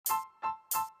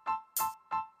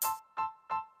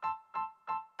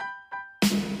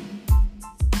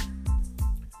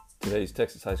Today's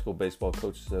Texas High School Baseball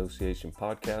Coaches Association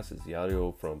podcast is the audio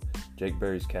from Jake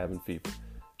Berry's Cabin Fever.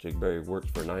 Jake Berry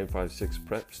works for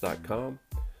 956preps.com.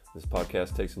 This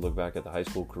podcast takes a look back at the high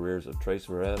school careers of Trace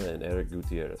Moreta and Eric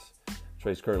Gutierrez.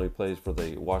 Trace currently plays for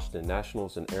the Washington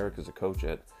Nationals, and Eric is a coach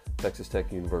at Texas Tech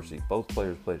University. Both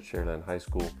players played at Sharyland High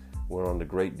School, went on to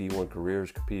great D1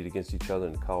 careers, competed against each other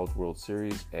in the College World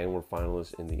Series, and were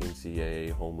finalists in the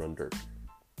NCAA Home Run Derby.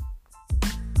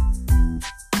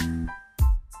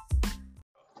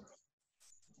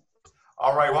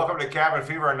 All right, welcome to Cabin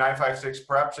Fever on 956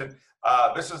 Preps, and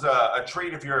this is a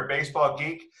treat if you're a baseball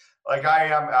geek like I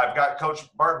am. I've got Coach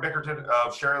Bart Bickerton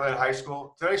of Sharyland High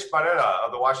School, Trace Moreta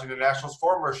of the Washington Nationals,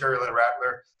 former Sharyland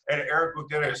Rattler, and Eric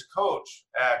Gutierrez, coach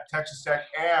at Texas Tech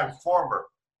and former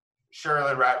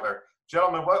Sharyland Rattler.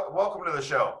 Gentlemen, welcome to the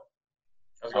show.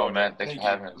 How's it going, man? Thanks for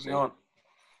having us. You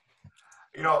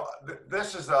know,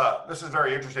 this is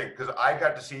very interesting because I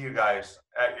got to see you guys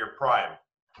at your prime.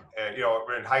 You know,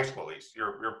 in high school, at least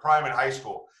your prime in high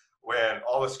school, when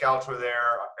all the scouts were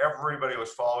there, everybody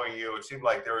was following you. It seemed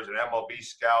like there was an MLB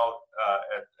scout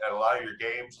at a lot of your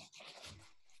games.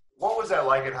 What was that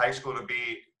like in high school to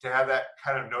have that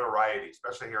kind of notoriety,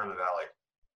 especially here in the Valley?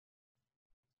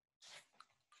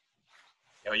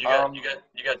 You know,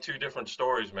 you got two different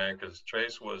stories, man. Because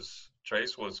Trace was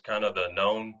kind of the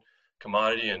known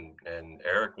commodity, and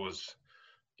Eric was,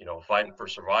 you know, fighting for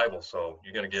survival. So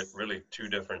you're going to get really two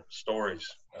different stories,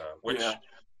 which,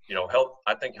 you know, help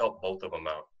both of them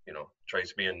out, you know,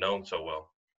 Trace being known so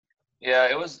well. Yeah,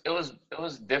 it was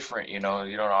different, you know.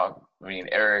 You don't know, I mean,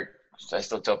 Eric, I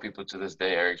still tell people to this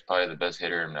day, Eric's probably the best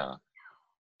hitter and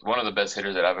one of the best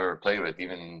hitters that I've ever played with,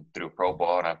 even through pro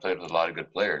ball, and I've played with a lot of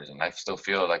good players. And I still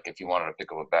feel like if you wanted to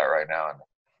pick up a bat right now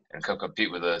and come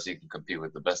compete with us, you can compete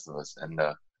with the best of us. And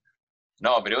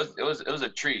no, but it was a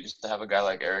treat just to have a guy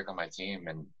like Eric on my team,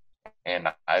 and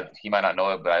he might not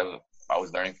know it, but I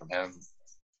was learning from him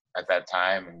at that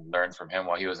time and learned from him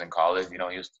while he was in college. You know,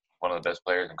 he was one of the best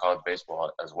players in college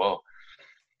baseball as well,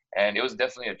 and it was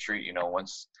definitely a treat. You know,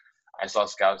 once I saw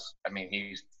scouts, I mean,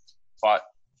 he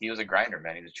was a grinder,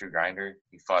 man. He's a true grinder.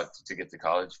 He fought to get to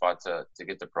college, fought to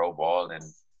get to pro ball, and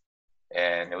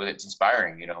it's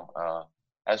inspiring. You know,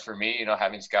 as for me, you know,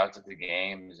 having scouts at the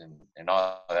games and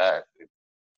all that,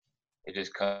 it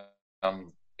just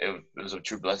it was a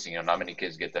true blessing. You know, not many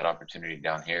kids get that opportunity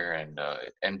down here,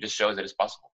 and just shows that it's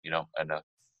possible. You know,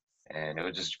 and it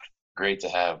was just great to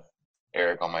have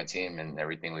Eric on my team and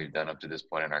everything we've done up to this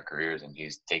point in our careers, and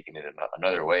he's taking it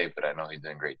another way. But I know he's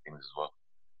doing great things as well.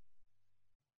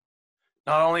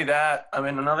 Not only that, I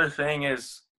mean, another thing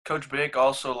is Coach Bick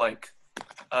also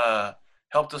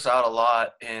helped us out a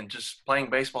lot in just playing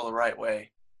baseball the right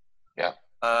way. Yeah.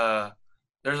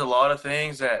 There's a lot of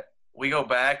things that we go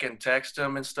back and text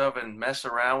him and stuff and mess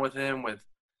around with him with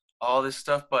all this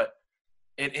stuff, but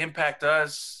it impact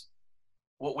us,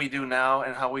 what we do now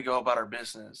and how we go about our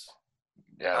business.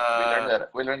 Yeah,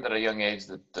 we learned at a young age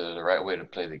that the right way to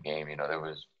play the game. You know, there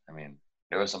was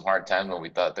some hard times when we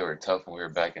thought they were tough when we were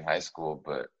back in high school,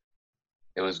 but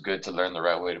it was good to learn the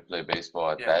right way to play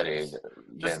baseball at that age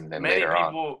than later on. Many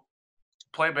people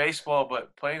play baseball,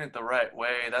 but playing it the right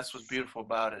way, that's what's beautiful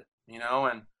about it, you know?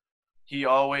 And he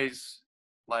always,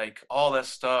 like, all that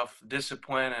stuff,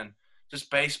 discipline and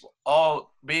just baseball,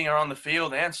 all being around the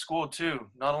field and school too.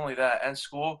 Not only that, and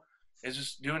school is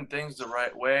just doing things the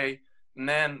right way. And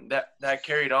then that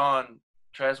carried on.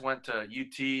 Trez went to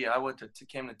UT. I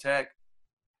came to Tech.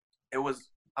 It was,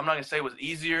 I'm not going to say it was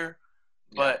easier,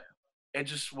 but it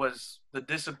just was the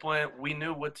discipline. We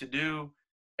knew what to do,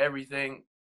 everything,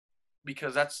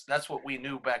 because that's what we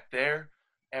knew back there,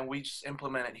 and we just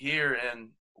implemented here, and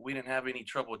we didn't have any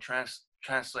trouble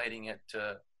translating it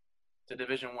to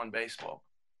Division I baseball.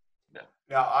 Yeah.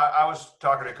 Now, I was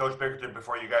talking to Coach Bickerton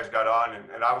before you guys got on,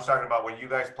 and I was talking about when you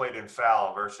guys played in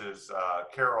Fowl versus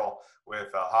Carroll with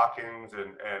Hawkins,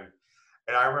 and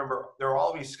I remember there were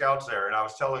all these scouts there, and I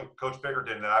was telling Coach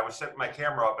Bickerton that I was setting my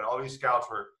camera up, and all these scouts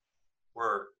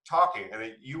were talking, and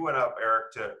then you went up,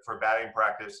 Eric, for batting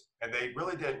practice, and they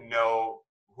really didn't know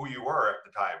who you were at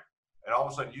the time. And all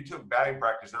of a sudden, you took batting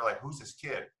practice. They're like, "Who's this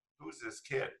kid? Who's this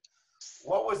kid?"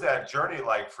 What was that journey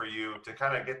like for you to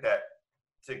kind of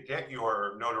get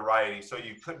your notoriety so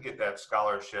you could get that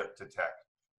scholarship to Tech?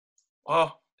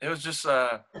 Well, it was just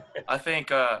I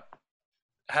think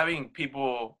having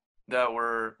people that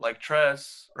were like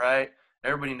Trez, right?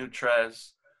 Everybody knew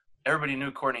Trez. Everybody knew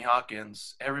Courtney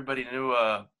Hawkins. Everybody knew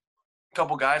a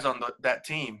couple guys on that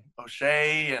team,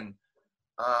 O'Shea, and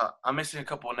I'm missing a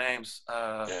couple of names.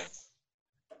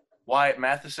 Wyatt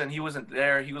Matheson, he wasn't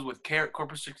there. He was with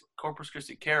Corpus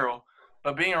Christi Carroll,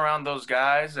 but being around those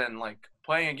guys and like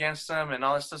playing against them and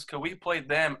all that stuff, because we played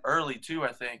them early too,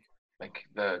 I think. Like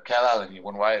the Cal Allen,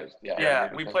 when Wyatt,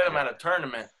 Yeah, we played them at a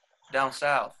tournament down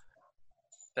south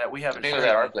that we have. I think it was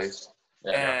at our place.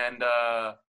 Yeah. And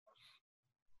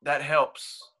that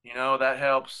helps. You know, that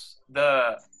helps.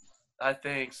 I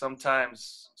think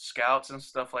sometimes scouts and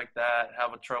stuff like that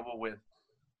have a trouble with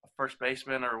a first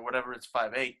baseman or whatever. It's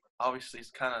 5'8". Obviously,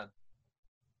 it's kind of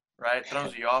right,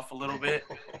 throws you off a little bit.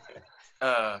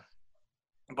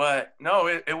 But no,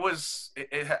 it was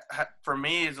for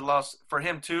me it's a loss. For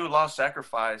him too, a lot of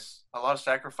sacrifice,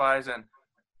 and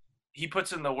he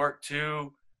puts in the work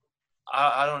too.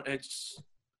 I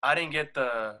didn't get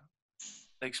the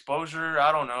exposure.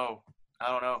 I don't know,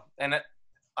 and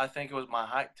I think it was my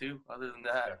height too. Other than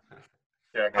that,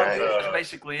 yeah, that's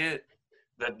basically it.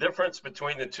 The difference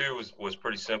between the two was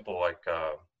pretty simple. Like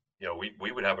you know,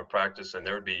 we would have a practice, and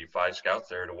there would be 5 scouts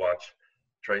there to watch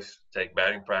Trace take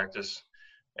batting practice.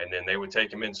 And then they would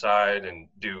take him inside and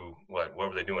do what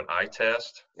were they doing? Eye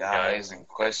test? Guys and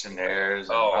questionnaires.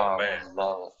 Oh, man.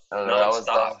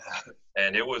 Nonstop.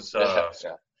 And it was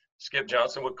Skip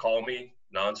Johnson would call me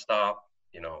nonstop.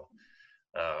 You know,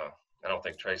 I don't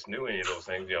think Trace knew any of those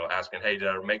things. You know, asking, hey, did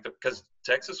I make the? Because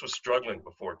Texas was struggling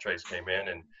before Trace came in,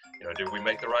 and you know, did we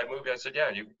make the right move? I said, yeah.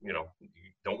 You know,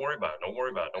 don't worry about it. Don't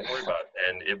worry about it. Don't worry about it.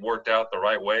 And it worked out the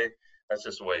right way. That's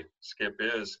just the way Skip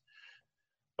is.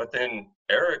 But then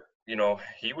Eric, you know,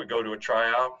 he would go to a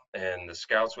tryout, and the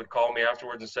scouts would call me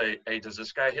afterwards and say, hey, does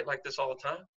this guy hit like this all the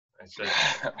time?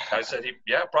 I said,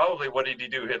 yeah, probably. What did he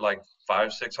do? Hit like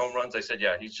 5, 6 home runs? They said,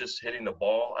 yeah, he's just hitting the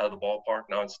ball out of the ballpark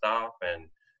nonstop, and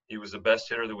he was the best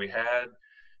hitter that we had.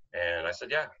 And I said,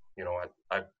 yeah, you know,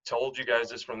 I told you guys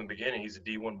this from the beginning. He's a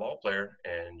D1 ball player,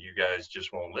 and you guys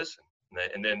just won't listen.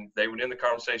 And then they would end the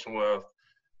conversation with,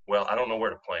 well, I don't know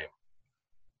where to play him.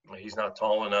 He's not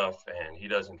tall enough, and he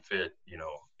doesn't fit, you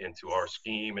know, into our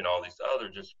scheme and all these other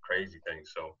just crazy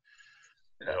things. So,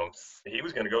 you know, he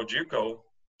was going to go JUCO,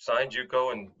 sign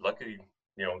JUCO, and luckily,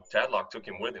 you know, Tadlock took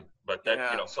him with him. But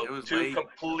that, you know, so 2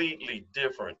 completely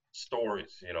different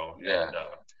stories, you know. Yeah.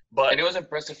 And it was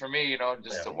impressive for me, you know,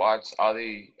 just to watch all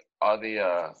the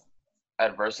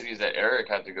adversities that Eric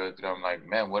had to go through. I'm like,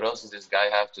 man, what else does this guy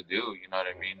have to do? You know what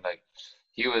I mean? Like,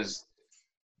 he was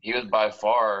by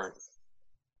far.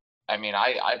 I mean,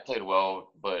 I played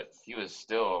well, but he was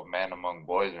still a man among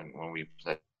boys when we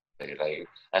played. Like,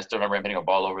 I still remember him hitting a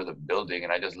ball over the building,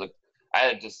 and I just looked.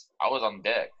 I was on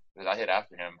deck because I hit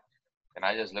after him, and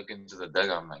I just looked into the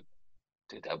dugout. I'm like,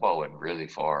 dude, that ball went really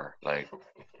far. Like,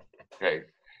 okay.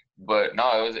 But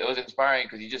no, it was inspiring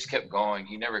because he just kept going.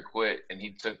 He never quit, and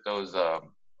he took those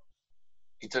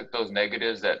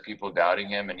negatives that people doubting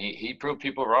him, and he proved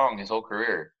people wrong his whole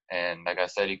career. And like I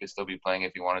said, he could still be playing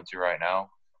if he wanted to right now.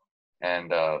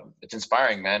 And it's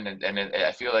inspiring, man. And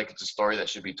I feel like it's a story that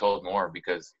should be told more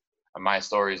because my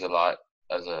story is a lot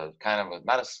as a kind of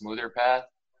not a smoother path,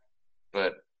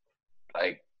 but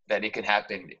like that it can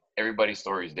happen. Everybody's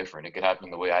story is different. It could happen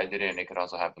the way I did it, and it could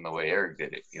also happen the way Eric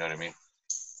did it. You know what I mean?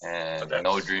 And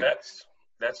no dream.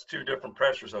 That's 2 different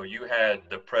pressures, though. You had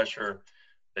the pressure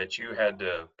that you had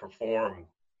to perform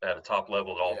at a top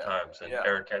level at all times, and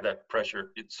Eric had that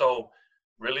pressure.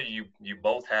 Really, you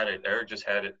both had it. Eric just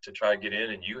had it to try to get in,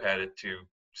 and you had it to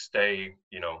stay,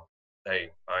 you know,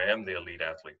 hey, I am the elite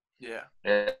athlete. Yeah.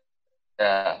 It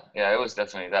was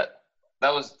definitely that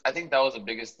was, I think that was the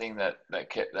biggest thing that I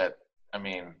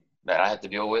had to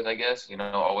deal with, I guess, you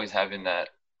know, always having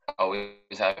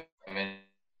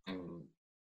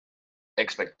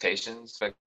expectations.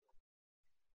 But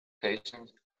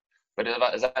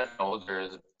as I got older,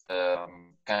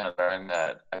 kind of learned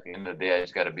that at the end of the day, I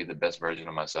just got to be the best version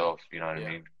of myself. You know what I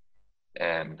mean?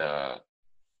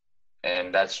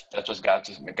 And that's what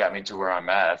got me to where I'm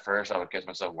at. At first, I would catch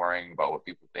myself worrying about what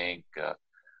people think,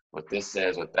 what this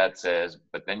says, what that says.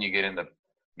 But then you get into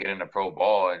pro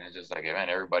ball, and it's just like, man,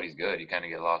 everybody's good. You kind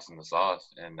of get lost in the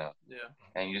sauce, and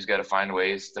you just got to find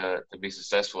ways to be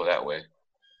successful that way.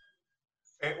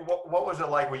 And what was it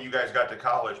like when you guys got to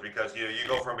college? Because you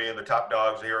go from being the top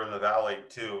dogs here in the Valley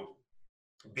to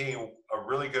being a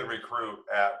really good recruit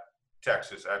at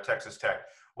Texas Tech.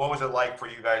 What was it like for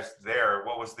you guys there?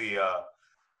 What was the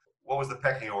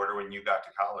pecking order when you got to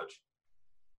college?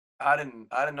 I didn't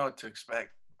know what to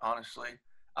expect, honestly.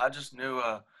 I just knew,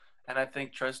 and I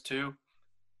think Tress too.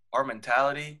 Our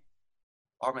mentality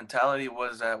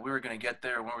was that we were going to get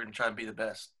there and we were going to try and be the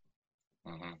best.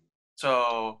 Mm-hmm.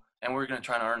 So. And we were going to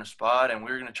try to earn a spot, and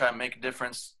we were going to try and make a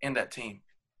difference in that team.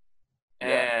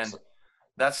 And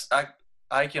that's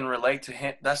I can relate to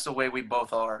him. That's the way we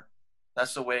both are.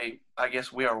 That's the way I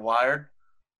guess we are wired.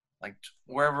 like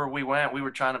wherever we went, we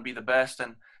were trying to be the best.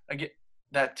 And again,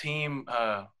 that team,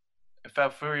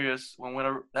 Fab Furious,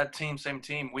 same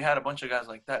team, we had a bunch of guys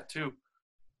like that too,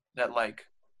 that like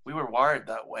we were wired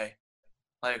that way.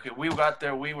 Like if we got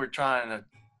there, we were trying to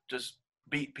just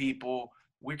beat people.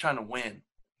 We were trying to win.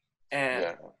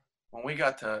 And when we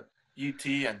got to UT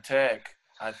and Tech,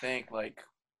 I think like,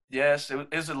 yes,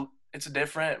 it's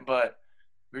different, but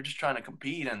we were just trying to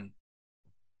compete and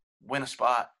win a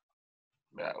spot.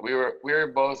 Yeah, we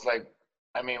were both like,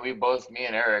 I mean, me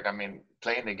and Eric, I mean,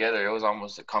 playing together, it was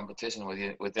almost a competition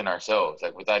within ourselves,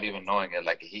 like without even knowing it.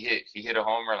 Like he hit a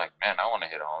homer, like, man, I want to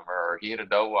hit a homer, or he hit a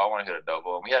double, I want to hit a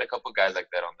double. And we had a couple guys like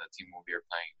that on the team when we were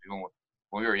playing. Even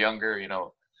when we were younger, you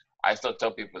know, I still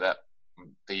tell people that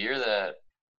the year that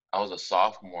I was a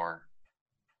sophomore,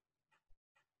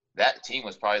 that team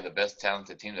was probably the best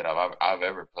talented team that I've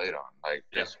ever played on, like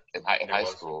just in high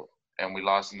school, and we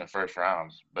lost in the first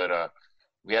rounds. But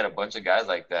we had a bunch of guys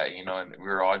like that, you know, and we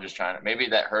were all just trying to. Maybe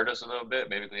that hurt us a little bit.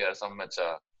 Maybe we had some that's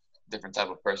different type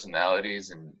of personalities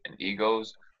and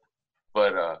egos,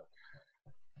 but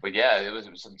yeah, it was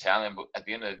some talent. But at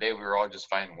the end of the day, we were all just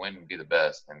fighting to win and be the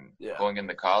best. And going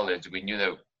into college, we knew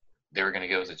that they were going to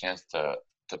give us a chance to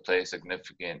play a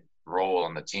significant role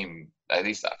on the team, at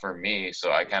least for me.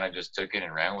 So I kind of just took it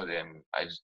and ran with it. And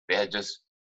they had just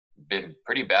been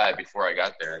pretty bad before I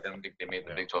got there. I don't think they made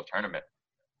the Big 12 tournament.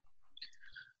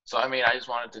 So, I mean, I just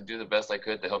wanted to do the best I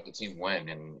could to help the team win,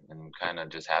 and kind of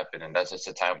just happened. And that's just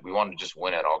the time we wanted to just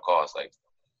win at all costs. Like,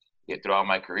 throughout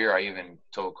my career, I even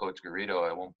told Coach Garrido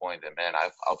at one point that, man,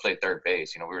 I'll play third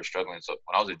base. You know, we were struggling. So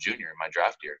when I was a junior in my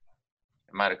draft year,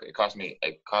 it cost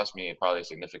me probably a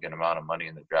significant amount of money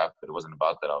in the draft, but it wasn't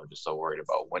about that. I was just so worried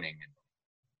about winning.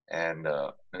 And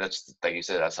that's, like you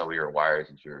said, that's how we were wired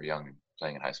since we were young and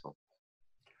playing in high school.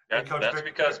 That's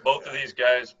because both these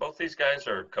guys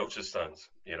are coaches' sons.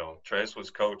 You know, Trace was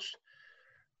coached,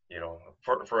 you know,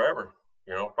 forever.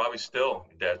 You know, probably still.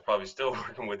 Dad's probably still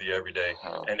working with you every day.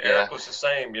 And Eric was the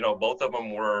same. You know, both of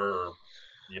them were,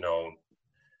 you know,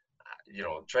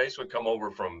 Trace would come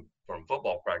over from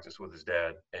football practice with his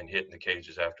dad and hit in the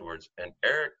cages afterwards. And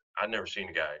Eric, I'd never seen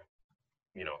a guy,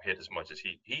 you know, hit as much as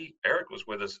Eric was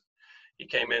with us. He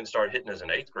came in and started hitting as an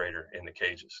 8th grader in the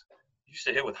cages. He used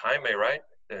to hit with Jaime, right?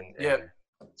 And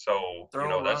so, you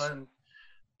know, that's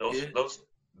those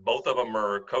both of them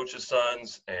are coaches'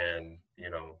 sons, and you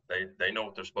know they know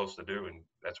what they're supposed to do, and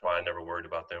that's why I never worried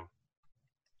about them.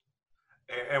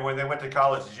 And when they went to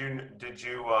college, did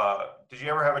you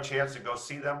ever have a chance to go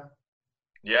see them?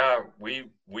 Yeah, we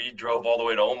drove all the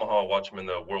way to Omaha to watch them in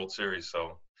the World Series,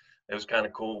 so it was kind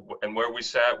of cool. And where we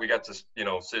sat, we got to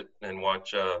sit and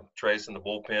watch Trace in the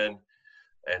bullpen.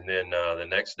 And then the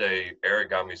next day,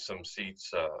 Eric got me some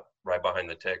seats right behind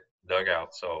the Tech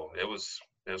dugout. So it was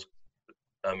an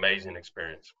amazing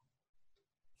experience.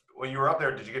 When you were up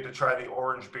there, did you get to try the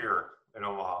orange beer in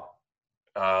Omaha?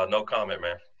 No comment,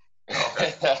 man.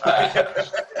 Okay.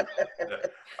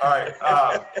 All right.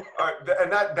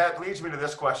 And that leads me to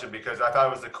this question, because I thought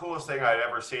it was the coolest thing I'd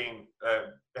ever seen,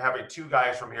 having two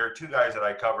guys from here, two guys that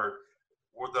I covered,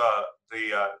 were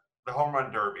the home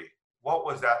run derby. What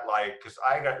was that like? Because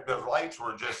the lights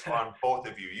were just on both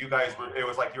of you. You guys it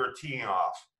was like you were teeing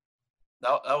off.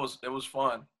 It was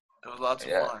fun. It was lots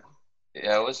of fun.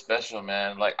 Yeah, it was special,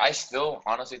 man. Like, I still,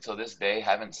 honestly, till this day,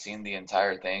 haven't seen the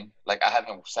entire thing. Like, I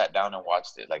haven't sat down and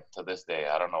watched it, like, to this day.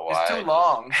 I don't know why. It's too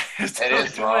long. It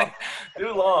is long.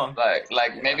 Too long.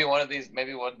 Like maybe one of these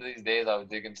days I'll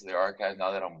dig into the archives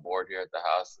now that I'm bored here at the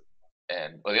house.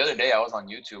 But the other day I was on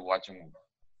YouTube watching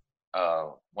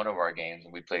one of our games,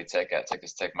 and we played Tech at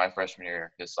Texas Tech my freshman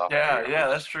year, his sophomore year. Yeah,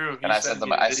 that's true. And I sent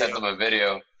them a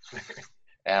video.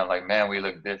 And I'm like, man, we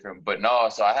look different. But no,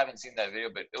 so I haven't seen that video,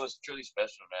 but it was truly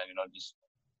special, man. You know, just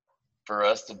for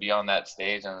us to be on that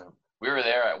stage. And we were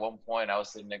there at one point. I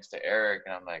was sitting next to Eric,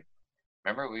 and I'm like,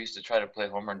 remember we used to try to play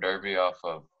home run derby off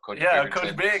of Coach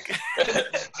Coach Big.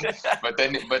 but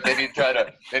then he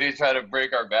tried to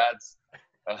break our bats.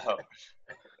 So,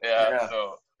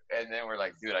 and then we're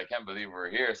like, dude, I can't believe we're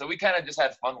here. So we kind of just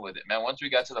had fun with it, man. Once we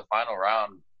got to the final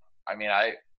round, I mean,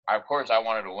 of course I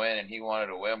wanted to win and he wanted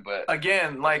to win, but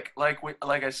again, like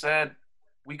I said,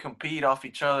 we compete off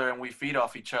each other and we feed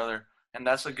off each other, and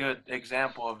that's a good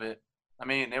example of it. I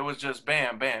mean, it was just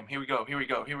bam, bam, here we go,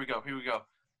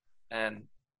 and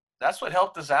that's what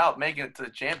helped us out making it to the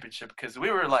championship, because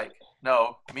we were like,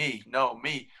 no, me,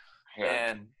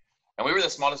 and we were the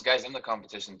smallest guys in the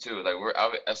competition too. Like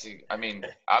I mean,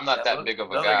 I'm not that big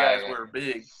of a guy. The other guys were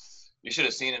big. You should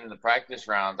have seen it in the practice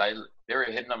rounds. They were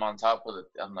hitting them on top of it.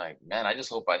 I'm like, man, I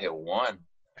just hope I hit one.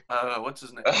 What's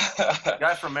his name?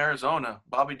 Guy from Arizona,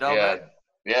 Bobby Dalbec.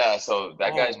 Yeah, so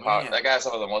that guy's man. that guy's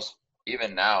some of the most,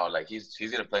 even now, like he's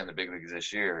gonna play in the big leagues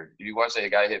this year. You watch that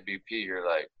guy hit BP, you're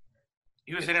like,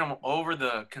 he was hitting him over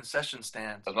the concession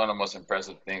stand. that's one of the most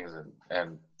impressive things,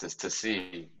 and just to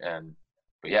see. And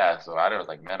but yeah, so I was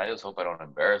like, man, I just hope I don't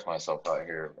embarrass myself out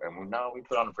here. And we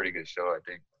put on a pretty good show, I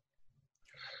think.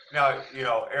 Now,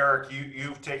 Eric,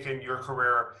 you've taken your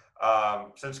career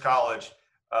since college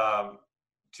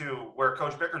to where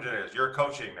Coach Bickerton is. You're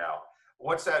coaching now.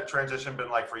 What's that transition been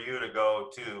like for you to go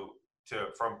to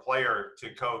from player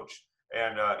to coach?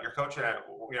 And you're coaching at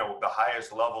the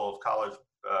highest level of college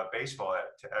baseball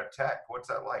at Tech. What's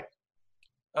that like?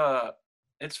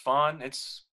 It's fun.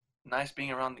 It's nice being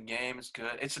around the game. It's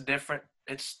good.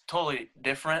 It's totally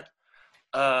different.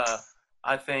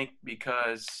 I think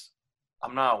because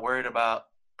I'm not worried about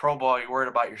pro ball. You're worried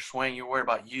about your swing. You're worried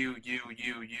about you.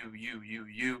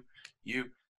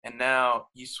 And now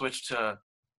you switch to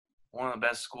one of the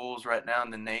best schools right now in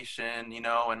the nation, and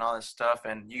all this stuff.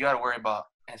 And you got to worry about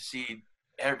and see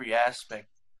every aspect.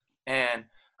 And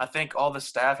I think all the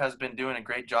staff has been doing a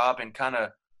great job in kind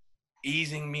of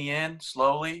easing me in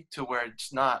slowly to where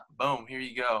it's not, boom, here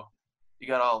you go. You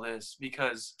got all this.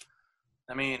 Because,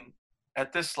 I mean,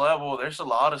 at this level, there's a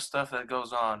lot of stuff that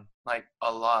goes on, like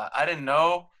a lot. I didn't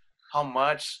know how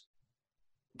much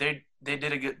they did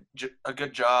a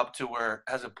good job to where,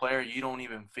 as a player, you don't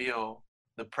even feel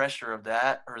the pressure of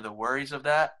that or the worries of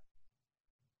that.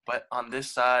 But on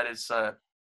this side, it's a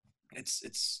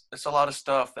lot of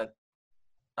stuff that.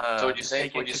 So would you say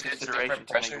it's different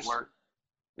pressures?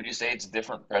 Would you say it's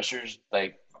different pressures,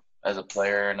 like as a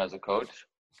player and as a coach?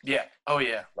 Yeah. Oh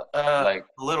yeah. Like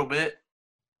a little bit.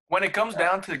 When it comes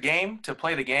down to the game, to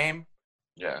play the game,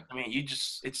 yeah. I mean,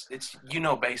 it's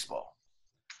baseball.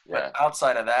 Yeah. But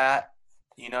outside of that,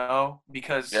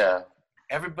 because yeah,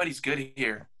 everybody's good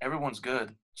here. Everyone's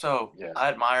good. So yeah. I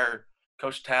admire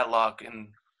Coach Tadlock, and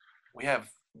we have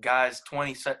guys,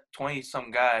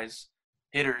 20-some guys,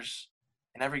 hitters,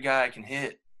 and every guy can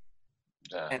hit.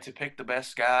 Yeah. And to pick the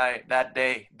best guy that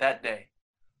day,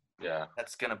 yeah,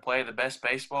 that's gonna play the best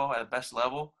baseball at the best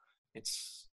level.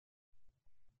 It's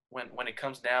when it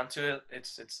comes down to it,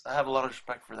 it's I have a lot of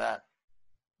respect for that.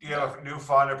 Do you have a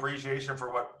newfound appreciation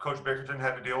for what Coach Bickerton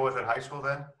had to deal with in high school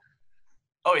then?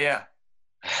 Oh yeah,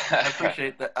 I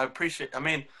appreciate that. I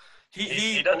mean,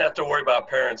 he doesn't have to worry about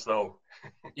parents though.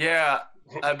 Yeah,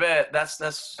 I bet that's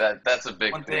a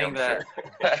big one thing that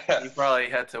he probably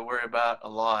had to worry about a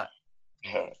lot.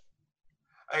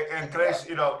 And Grace,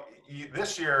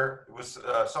 this year was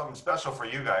something special for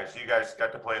you guys. You guys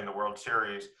got to play in the World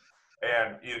Series,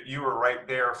 and you were right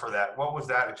there for that. What was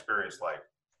that experience like?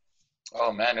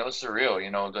 Oh man, it was surreal.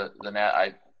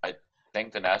 I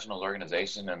thank the Nationals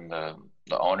organization and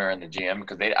the owner and the GM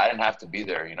because I didn't have to be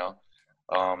there.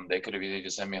 They could have either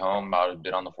just sent me home. I would have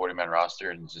been on the 40-man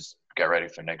roster and just get ready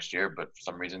for next year. But for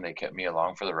some reason, they kept me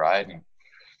along for the ride,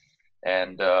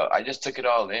 and I just took it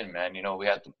all in, man. We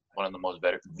had the most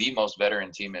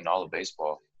veteran team in all of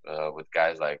baseball, with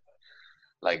guys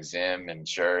like Zim and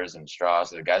Scherz and Strauss,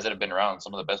 the guys that have been around,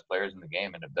 some of the best players in the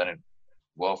game, and have done it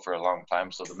well for a long time.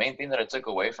 So the main thing that I took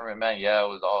away from it, man, it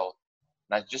was all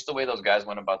not just the way those guys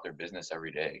went about their business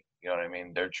every day. You know what I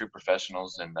mean? They're true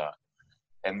professionals, and I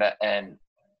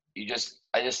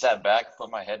just sat back,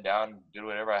 put my head down, did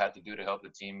whatever I had to do to help the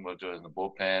team, whether it was in the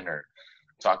bullpen or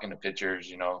talking to pitchers,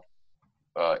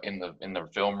 in the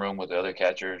film room with the other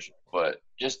catchers. But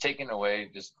just taking away,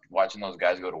 just watching those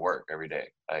guys go to work every day.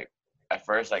 Like at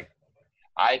first,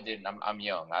 I'm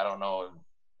young. I don't know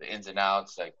the ins and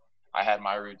outs. Like I had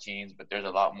my routines, but there's a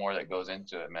lot more that goes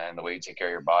into it, man. The way you take care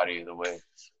of your body, the way,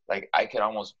 like I could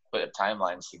almost put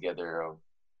timelines together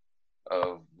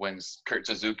of when Kurt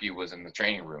Suzuki was in the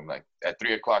training room. Like at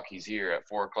 3:00 he's here, at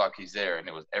 4:00 he's there, and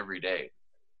it was every day,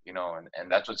 and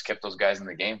that's what's kept those guys in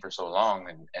the game for so long,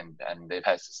 and they've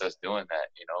had success doing that,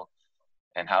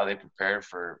 and how they prepared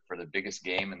for the biggest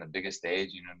game and the biggest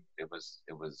stage. It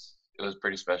was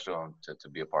pretty special to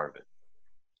be a part of it.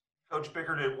 Coach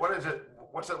Bickerton,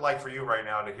 what's it like for you right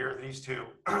now to hear these two,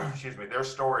 excuse me, their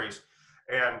stories,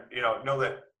 and know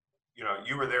that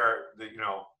you were there,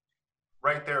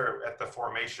 right there at the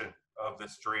formation of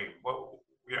this dream?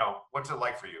 What's it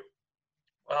like for you?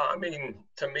 Well, I mean,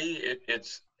 to me,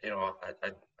 it's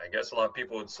I guess a lot of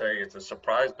people would say it's a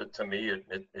surprise, but to me,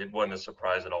 it wasn't a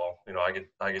surprise at all. I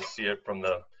could see it from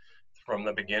the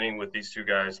beginning with these two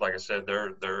guys. Like I said,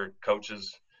 they're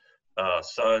coaches,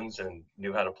 sons, and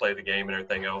knew how to play the game and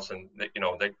everything else. And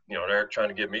they're trying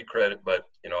to give me credit, but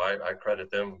I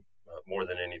credit them more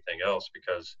than anything else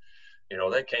because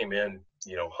they came in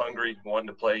hungry, wanting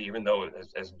to play, even though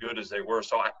as good as they were.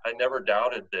 So I never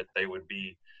doubted that they would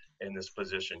be in this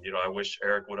position. I wish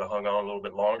Eric would have hung on a little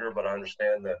bit longer, but I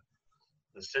understand that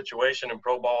the situation in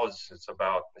pro ball it's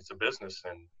a business.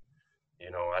 And,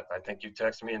 I think you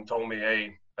texted me and told me,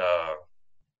 hey,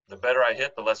 the better I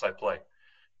hit, the less I play.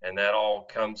 And that all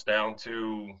comes down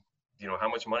to, how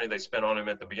much money they spent on him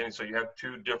at the beginning. So you have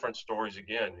two different stories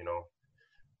again,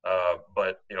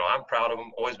 but, I'm proud of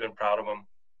him, always been proud of him.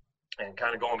 And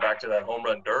kind of going back to that home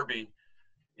run derby,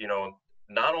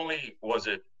 not only was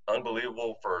it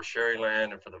unbelievable for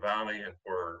Sherryland and for the Valley and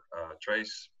for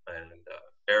Trace and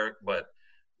Eric, but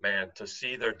man, to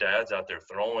see their dads out there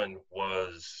throwing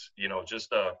was,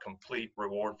 just a complete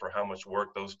reward for how much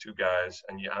work those two guys.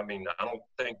 And I don't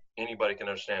think anybody can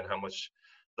understand how much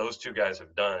those two guys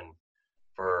have done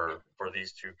for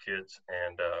these two kids.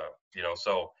 And,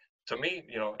 so to me,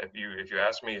 if you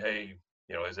ask me, hey,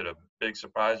 is it a big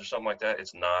surprise or something like that?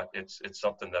 It's not. It's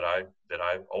something that I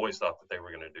always thought that they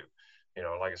were going to do.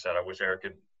 Like I said, I wish Eric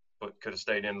could have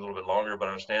stayed in a little bit longer, but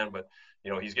I understand. But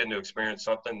he's getting to experience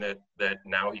something that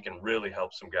now he can really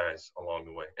help some guys along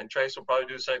the way. And Trace will probably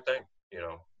do the same thing.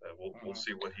 We'll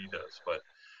see what he does.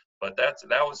 But that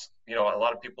was a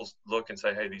lot of people look and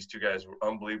say, hey, these two guys were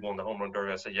unbelievable in the home run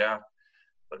derby. I say, yeah,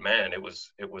 but man, it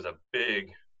was a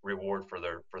big reward for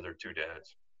their two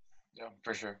dads. Yeah,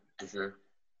 for sure.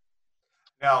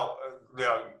 Now,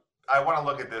 I want to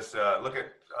look at this. Look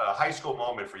at a high school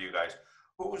moment for you guys.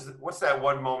 What's that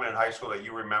one moment in high school that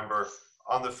you remember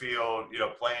on the field?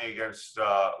 Playing against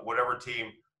whatever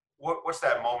team. What's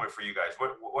that moment for you guys?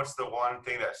 What's the one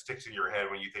thing that sticks in your head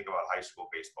when you think about high school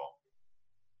baseball?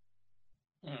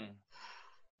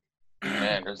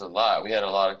 Man, there's a lot. We had a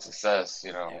lot of success.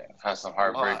 Had some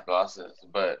heartbreak losses,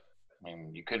 but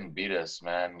you couldn't beat us,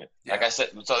 man. Yeah. Like I said,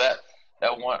 so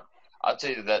that one. I'll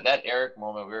tell you that Eric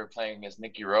moment, we were playing against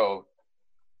Nicky Rowe,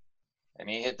 and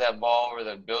he hit that ball over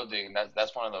the building. And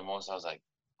that's one of the most. I was like,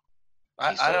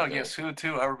 I know against who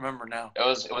too. I remember now.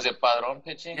 Was it Padron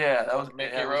pitching? Yeah, that was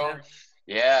Nicky Rowe.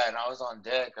 Yeah, and I was on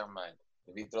deck. I'm like,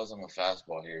 if he throws him a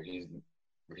fastball here, he's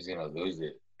gonna lose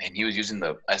it. And he was using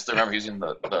I still remember using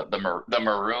the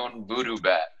maroon voodoo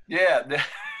bat. Yeah.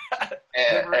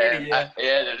 And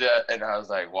I was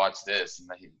like, watch this. And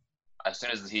as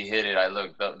soon as he hit it, I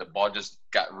looked up. The ball just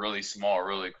got really small,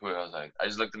 really quick. I was like, I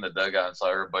just looked in the dugout and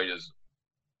saw everybody just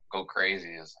go crazy.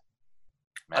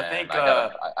 Man, I think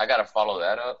I gotta follow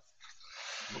that up.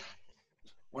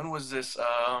 When was this?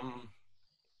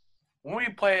 When we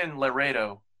played in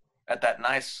Laredo at that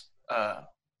nice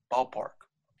ballpark.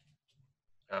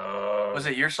 Was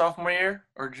it your sophomore year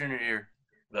or junior year?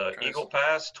 The Eagle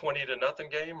Pass 20-0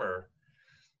 game, or?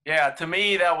 Yeah, to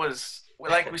me that was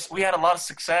like we had a lot of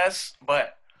success,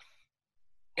 but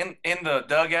in the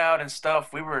dugout and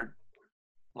stuff, we were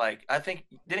like, I think,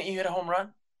 didn't you hit a home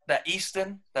run? That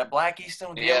black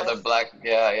Easton. Yeah, the black.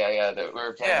 Yeah. We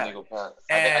were playing Eagle Pass.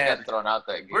 I got thrown out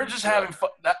that game. We're just having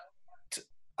fun.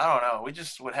 I don't know. We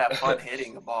just would have fun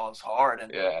hitting the balls hard.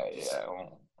 And yeah.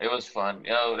 It was fun.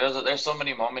 There's so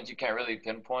many moments you can't really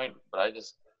pinpoint, but I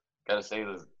just gotta say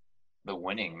the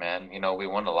winning, man. We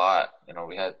won a lot.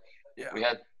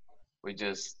 We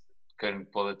just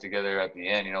couldn't pull it together at the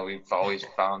end. We've always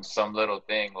found some little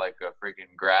thing, like a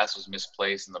freaking grass was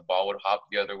misplaced and the ball would hop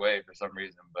the other way for some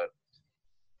reason.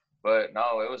 But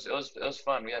no, it was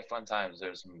fun. We had fun times.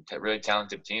 There's some really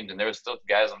talented teams, and there were still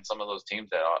guys on some of those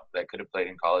teams that could have played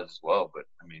in college as well. But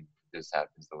it just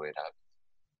happens the way it happens.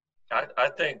 I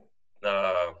think,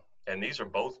 and these are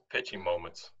both pitching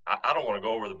moments. I don't want to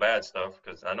go over the bad stuff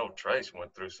because I know Trace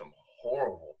went through some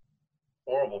horrible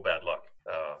bad luck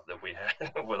that we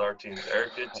had with our teams.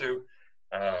 Eric did too.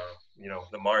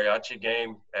 The mariachi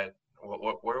game at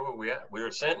where were we at? We were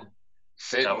at Sinton.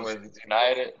 Sinton with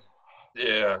United.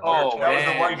 Yeah. Oh, that was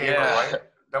the one game, right?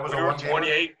 That was we were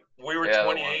 28. We were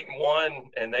 28-1,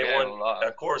 and they won.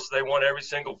 Of course, they won every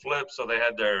single flip, so they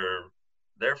had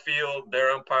their field,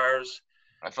 their umpires.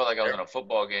 I felt like I was in a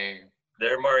football game.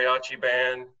 Their mariachi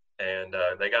band, and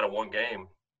they got a one game.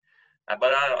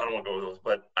 But I don't want to go with those.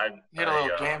 But I hit a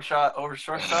little game shot over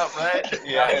shortstop, right?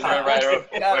 Yeah, it went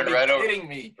right over. Kidding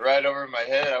me. Right over my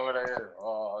head. I went over.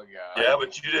 Oh god. Yeah,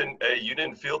 but you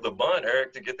didn't field the bunt,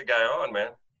 Eric, to get the guy on, man.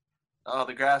 Oh,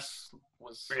 the grass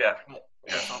was. Yeah.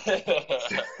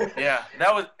 Yeah,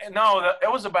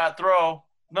 it was a bad throw.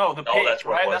 No, the pitch,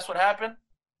 right? That's what happened.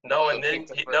 No, and then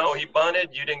he bunted.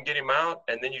 You didn't get him out,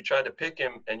 and then you tried to pick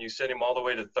him, and you sent him all the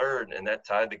way to third, and that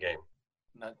tied the game.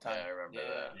 That time, I remember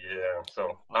that. Yeah.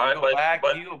 So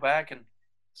you go back, and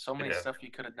so many stuff you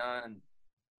could have done.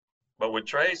 But with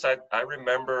Trace, I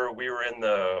remember we were in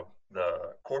the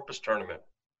Corpus tournament,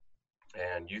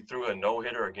 and you threw a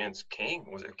no-hitter against King.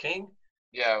 Was it King?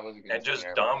 Yeah, it was a good and just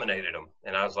dominated them.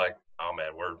 And I was like, oh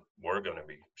man, we're gonna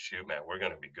be we're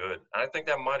gonna be good. I think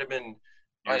that might have been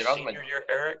your senior year,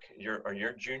 Eric,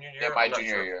 your junior year. Yeah, my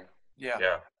junior year.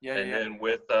 Yeah. And then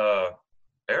with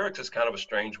Eric's is kind of a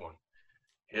strange one.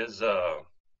 His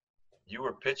you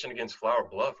were pitching against Flower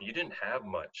Bluff. You didn't have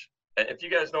much. And if you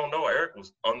guys don't know, Eric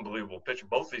was unbelievable pitcher.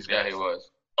 Both these guys. Yeah, he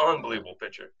was unbelievable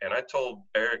pitcher. And I told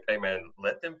Eric, hey man,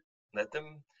 let them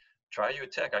try you a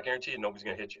tech. I guarantee you nobody's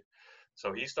gonna hit you.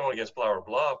 So he's throwing against Flower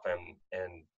Bluff,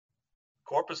 and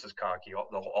Corpus is cocky,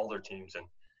 all their teams, and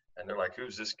they're like,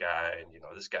 who's this guy? And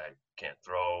this guy can't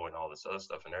throw and all this other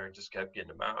stuff. And Eric just kept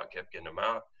getting him out,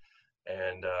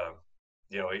 and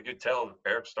you could tell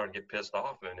Eric started to get pissed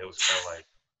off, and it was kind of like,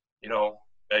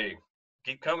 hey,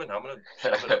 keep coming. I'm gonna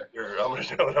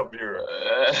shove it up your.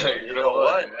 You know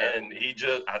what? And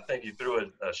I think he threw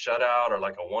a shutout or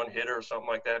like a one hitter or something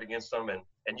like that against them, and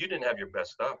you didn't have your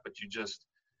best stuff, but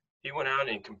he went out and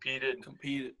he competed,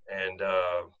 and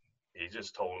he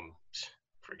just told him,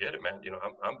 forget it, man.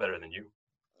 I'm better than you.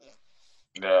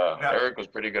 Yeah, Eric was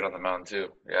pretty good on the mound too.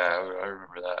 Yeah, I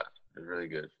remember that. It was really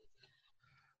good.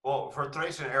 Well, for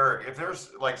Trace and Eric, if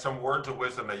there's like some words of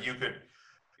wisdom that you could,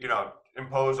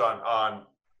 impose on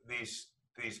these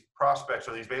prospects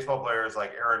or these baseball players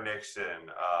like Aaron Nixon,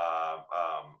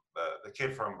 the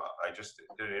kid from I just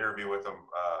did an interview with him,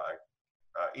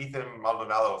 Ethan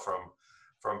Maldonado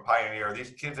from Pioneer.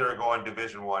 These kids that are going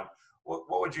Division I, what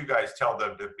would you guys tell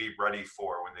them to be ready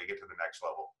for when they get to the next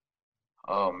level?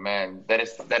 Oh man, that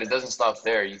it doesn't stop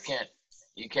there. You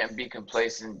can't be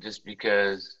complacent just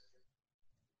because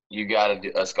you got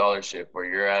a scholarship or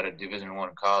you're at a Division I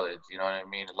college. You know what I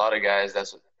mean? A lot of guys,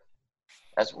 that's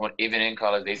what, even in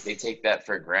college, they take that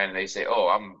for granted. They say, oh,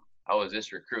 I was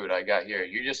this recruit, I got here.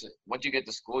 Once you get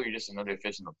to school, you're just another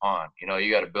fish in the pond.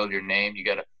 You got to build your name. You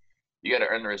got to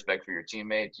earn the respect for your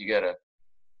teammates. You got to,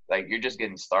 you're just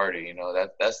getting started.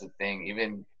 That's the thing.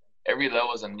 Even every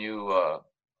level is a new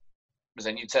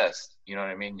test. You know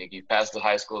what I mean? You pass the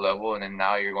high school level, and then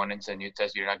now you're going into a new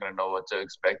test. You're not going to know what to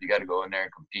expect. You got to go in there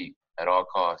and compete at all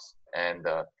costs, and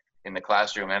in the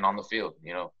classroom and on the field.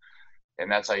 And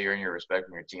that's how you earn your respect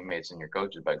from your teammates and your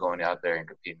coaches, by going out there and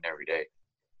competing every day.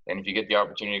 And if you get the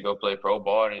opportunity to go play pro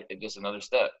ball, it's just another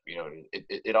step.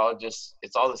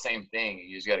 It's all the same thing.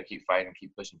 You just got to keep fighting,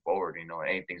 keep pushing forward. And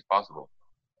anything's possible.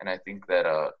 And I think that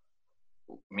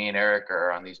me and Eric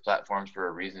are on these platforms for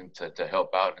a reason, to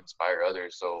help out and inspire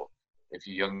others. So if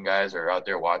you young guys are out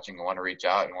there watching and want to reach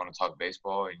out and want to talk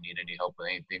baseball and need any help with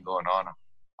anything going on,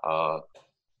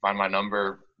 find my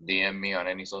number, DM me on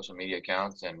any social media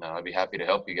accounts, and I'd be happy to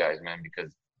help you guys, man,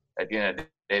 because at the end of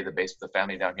the day, the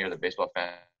family down here, the baseball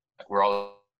fan, we're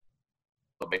all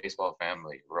a baseball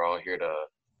family. We're all here to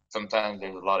 – sometimes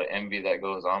there's a lot of envy that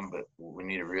goes on, but we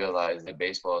need to realize that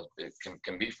baseball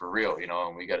can be for real,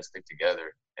 and we got to stick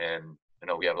together. And,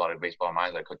 we have a lot of baseball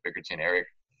minds like Coach Bickerton, Eric,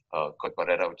 Coach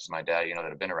Barrera, which is my dad, that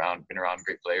have been around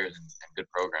great players and good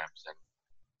programs.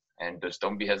 And just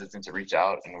don't be hesitant to reach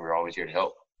out, and we're always here to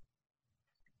help.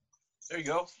 There you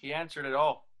go. He answered it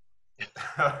all.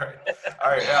 All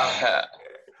right. Yeah.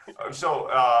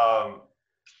 So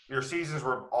your seasons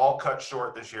were all cut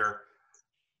short this year.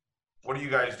 What are you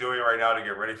guys doing right now to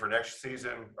get ready for next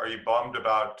season? Are you bummed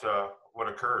about what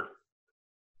occurred?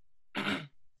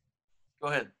 Go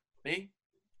ahead. Me?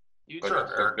 You?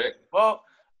 Sure. Well,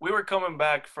 we were coming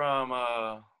back from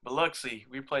Biloxi.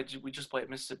 We just played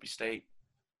Mississippi State,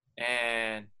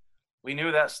 and we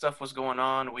knew that stuff was going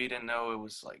on. We didn't know it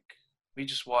was we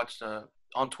just watched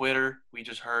on Twitter. We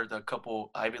just heard a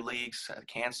couple Ivy Leagues had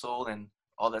canceled and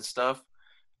all that stuff.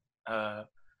 I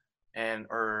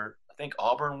think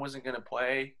Auburn wasn't going to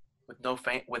play with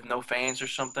no fans or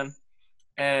something.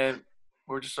 And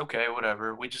we're just, okay,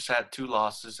 whatever. We just had 2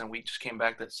 losses, and we just came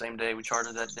back that same day. We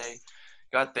chartered that day.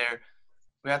 Got there.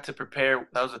 We had to prepare.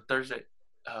 That was a Thursday.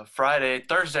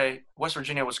 Thursday, West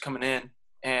Virginia was coming in.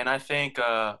 And I think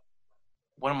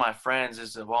one of my friends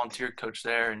is a volunteer coach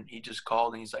there, and he just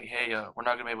called, and he's like, hey, we're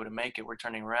not going to be able to make it. We're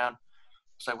turning around. I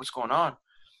was like, what's going on?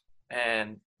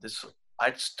 And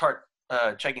I start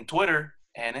checking Twitter,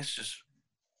 and it's just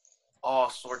all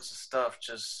sorts of stuff.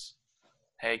 Just,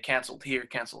 hey, canceled here,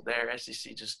 canceled there.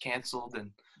 SEC just canceled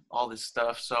and all this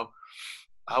stuff. So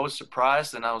I was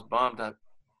surprised and I was bummed.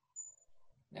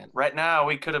 And right now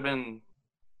we could have been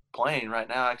playing right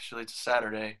now. Actually, it's a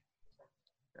Saturday.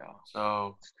 Yeah.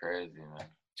 So it's crazy, man.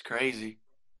 It's crazy.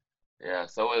 Yeah.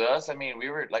 So with us, I mean, we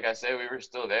were, like I said, we were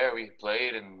still there. We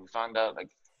played, and we found out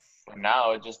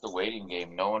now it's just a waiting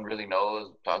game. No one really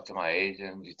knows. Talk to my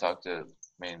agents. You talk to,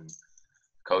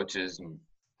 coaches and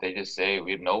they just say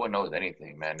no one knows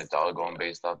anything, man. It's all going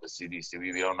based off the CDC.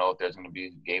 We don't know if there's going to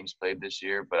be games played this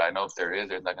year, but I know if there is,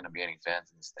 there's not going to be any fans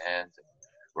in the stands.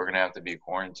 We're going to have to be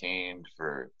quarantined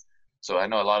for. So I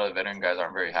know a lot of the veteran guys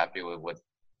aren't very happy with what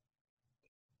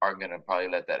aren't going to probably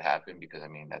let that happen because I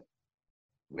mean that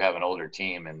we have an older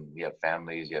team and you have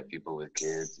families, you have people with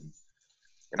kids,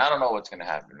 and I don't know what's going to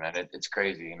happen, man. It's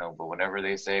crazy, you know. But whenever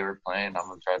they say we're playing, I'm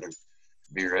going to try to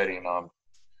be ready. You know,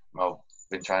 I've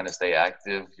been trying to stay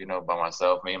active, you know, by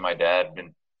myself. Me and my dad have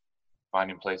been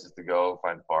finding places to go,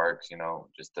 find parks, you know,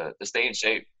 just to stay in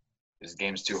shape. This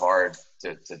game's too hard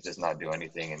to just not do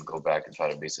anything and go back and try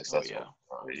to be successful.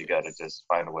 Oh, yeah. You got to just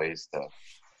find ways to.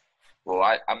 Well,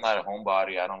 I'm not a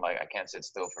homebody. I can't sit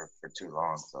still for too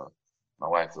long. So my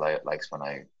wife likes when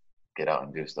I get out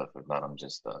and do stuff. If not, I'm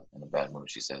just in a bad mood,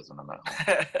 she says, when I'm at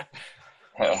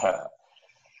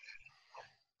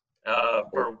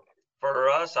home. For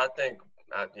us, I think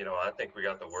we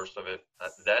got the worst of it.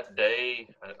 That day,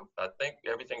 I think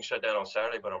everything shut down on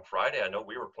Saturday, but on Friday, I know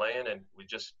we were playing and we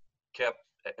just kept.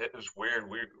 It was weird.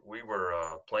 We were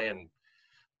playing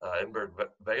Edinburgh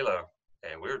Vela,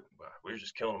 and we were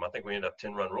just killing them. I think we ended up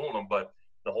 10-run ruling them, but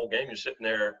the whole game you're sitting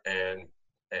there and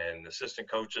assistant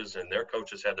coaches and their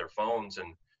coaches had their phones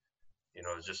and, you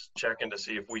know, just checking to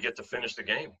see if we get to finish the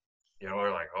game. You know,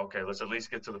 we're like, okay, let's at least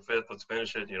get to the fifth. Let's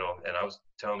finish it. You know, and I was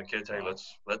telling the kids, hey,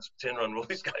 let's 10-run rule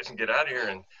these guys and get out of here.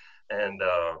 And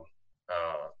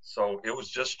so it was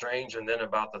just strange. And then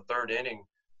about the third inning,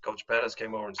 Coach Pettis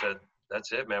came over and said,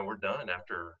 that's it, man. We're done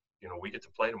after, you know, we get to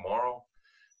play tomorrow.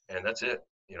 And that's it,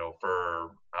 you know,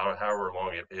 for however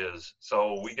long it is.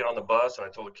 So we get on the bus and I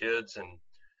told the kids and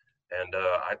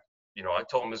I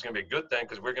told them it's going to be a good thing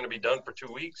because we're going to be done for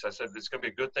 2 weeks. I said, it's going to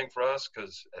be a good thing for us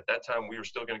because at that time we were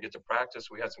still going to get to practice.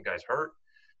 We had some guys hurt.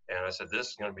 And I said, this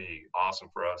is going to be awesome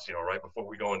for us. You know, right before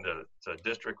we go into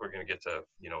district, we're going to get to,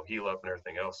 you know, heal up and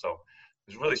everything else. So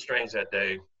it was really strange that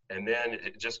day. And then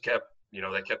it just kept, you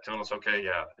know, they kept telling us, okay,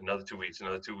 yeah, another 2 weeks.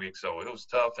 So it was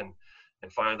tough. And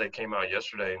finally they came out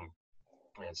yesterday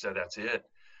and said, that's it.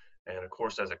 And of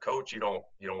course, as a coach, you don't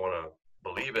want to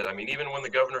believe it. I mean, even when the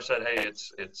governor said, hey,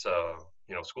 it's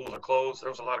you know, schools are closed, there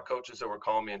was a lot of coaches that were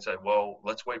calling me and said, well,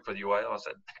 let's wait for the UIL. I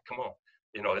said, come on,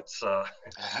 you know, it's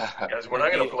guys, we're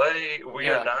not going to play. We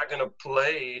are not going to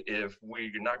play if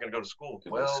we're not going to go to school.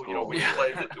 Well, you know, we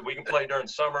can play during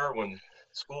summer when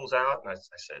school's out. And I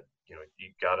said, you know,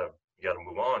 you gotta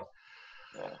move on.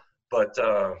 Yeah. But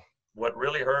what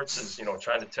really hurts is, you know,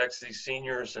 trying to text these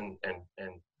seniors and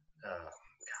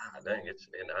God dang,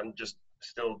 and I'm just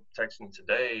still texting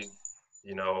today,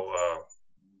 you know,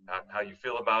 how you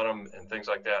feel about them and things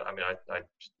like that. I mean, I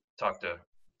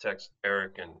text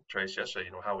Eric and Trace yesterday,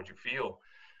 you know, how would you feel?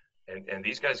 And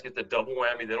these guys get the double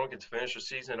whammy. They don't get to finish their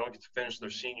season. They don't get to finish their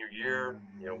senior year.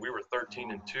 You know, we were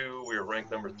 13-2. We were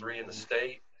ranked number 3 in the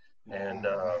state. And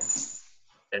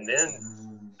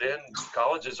then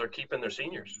colleges are keeping their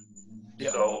seniors.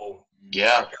 Yeah. So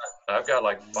yeah, I've got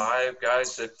like 5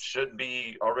 guys that should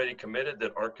be already committed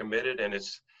that aren't committed, and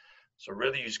so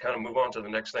really you just kind of move on to the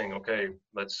next thing. Okay,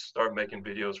 let's start making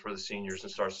videos for the seniors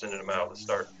and start sending them out. Let's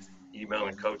start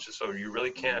emailing coaches. So you really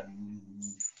can't.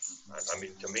 I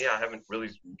mean, to me, I haven't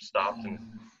really stopped and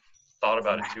thought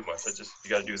about it too much. You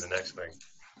got to do the next thing.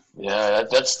 Yeah,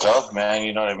 that's tough, man.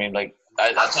 You know what I mean? Like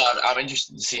that's how I'm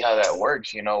interested to see how that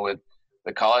works. You know, with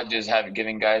the colleges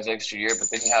giving guys extra year, but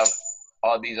then you have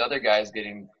all these other guys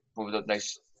getting moved up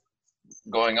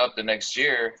going up the next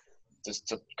year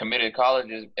to committed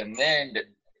colleges, and then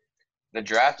the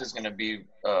draft is going to be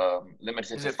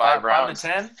limited to 5 rounds.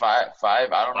 5 to 10?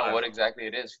 Five. I don't know what exactly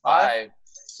it is. 5.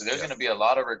 So there's going to be a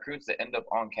lot of recruits that end up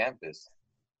on campus.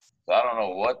 So I don't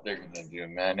know what they're going to do,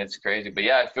 man. It's crazy. But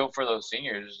yeah, I feel for those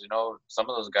seniors. You know, some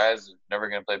of those guys are never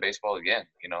going to play baseball again.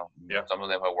 You know, Some of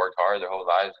them have worked hard their whole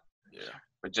lives. Yeah.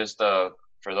 But just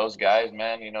for those guys,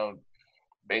 man, you know,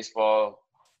 baseball,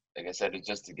 like I said, it's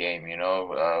just a game. You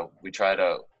know,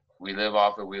 we live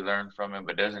off it, we learn from it.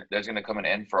 But there's going to come an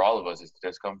end for all of us. It's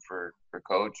just come for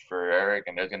Coach, for Eric,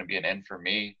 and there's going to be an end for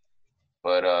me.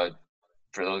 But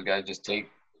for those guys, just take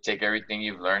everything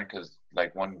you've learned, because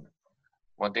like one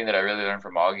thing that I really learned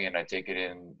from Augie, and I take it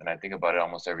in and I think about it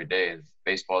almost every day, is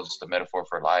baseball is just a metaphor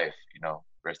for life. You know,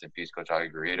 rest in peace, Coach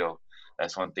Augie Garrido.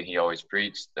 That's one thing he always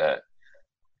preached, that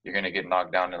you're going to get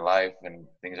knocked down in life and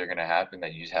things are going to happen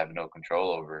that you just have no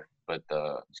control over. But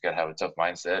you just got to have a tough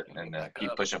mindset and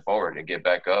keep pushing forward and get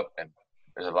back up. And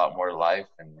there's a lot more to life.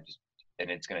 And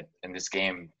it's going to, and this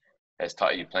game has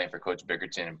taught you, playing for Coach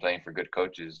Bickerton and playing for good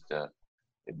coaches,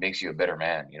 it makes you a better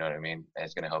man. You know what I mean? And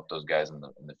it's going to help those guys in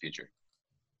the future.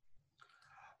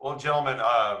 Well, gentlemen,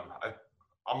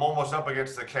 I'm almost up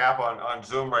against the cap on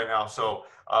Zoom right now, so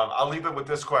I'll leave it with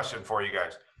this question for you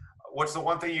guys. What's the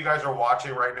one thing you guys are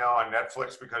watching right now on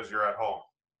Netflix because you're at home?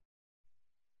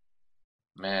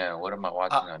 Man, what am I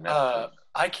watching on Netflix?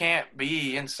 I can't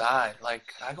be inside.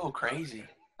 Like, I go crazy.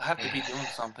 I have to be doing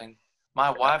something. My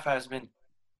wife has been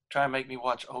trying to make me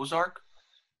watch Ozark.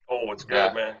 Oh, it's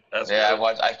good, man. That's good.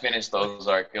 I finished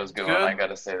Ozark. It was good. One. I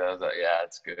gotta say that.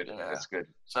 It's good. Yeah. It's good.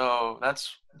 So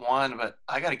that's one, but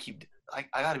I gotta I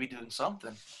gotta be doing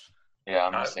something. Yeah,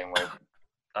 I'm the same way.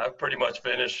 I've pretty much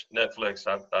finished Netflix.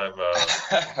 I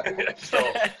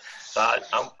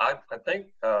think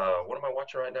what am I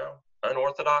watching right now?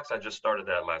 Unorthodox. I just started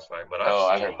that last night, but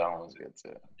I heard that one was good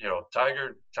too. You know,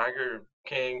 Tiger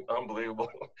King, unbelievable.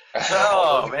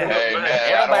 Oh man, hey,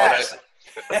 man,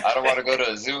 I don't want to go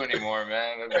to a zoo anymore,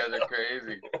 man. Those guys are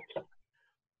crazy.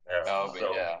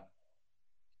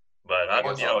 But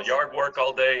I, yard work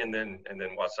all day and then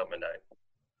watch something at night.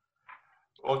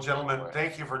 Well, gentlemen,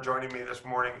 thank you for joining me this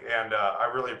morning, and I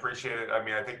really appreciate it. I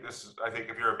mean, I think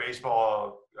if you're a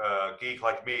baseball geek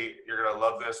like me, you're gonna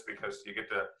love this because you get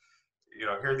to,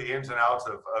 hear the ins and outs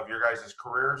of your guys'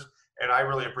 careers, and I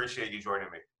really appreciate you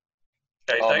joining me.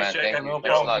 Hey, thanks, Jake. Thank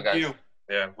you.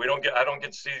 Yeah, I don't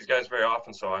get to see these guys very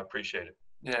often, so I appreciate it.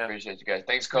 Yeah, appreciate you guys.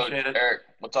 Thanks, Coach Eric.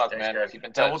 We'll talk, man. Guys. Keep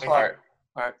in touch. We'll talk.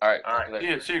 All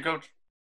right. See you, Coach.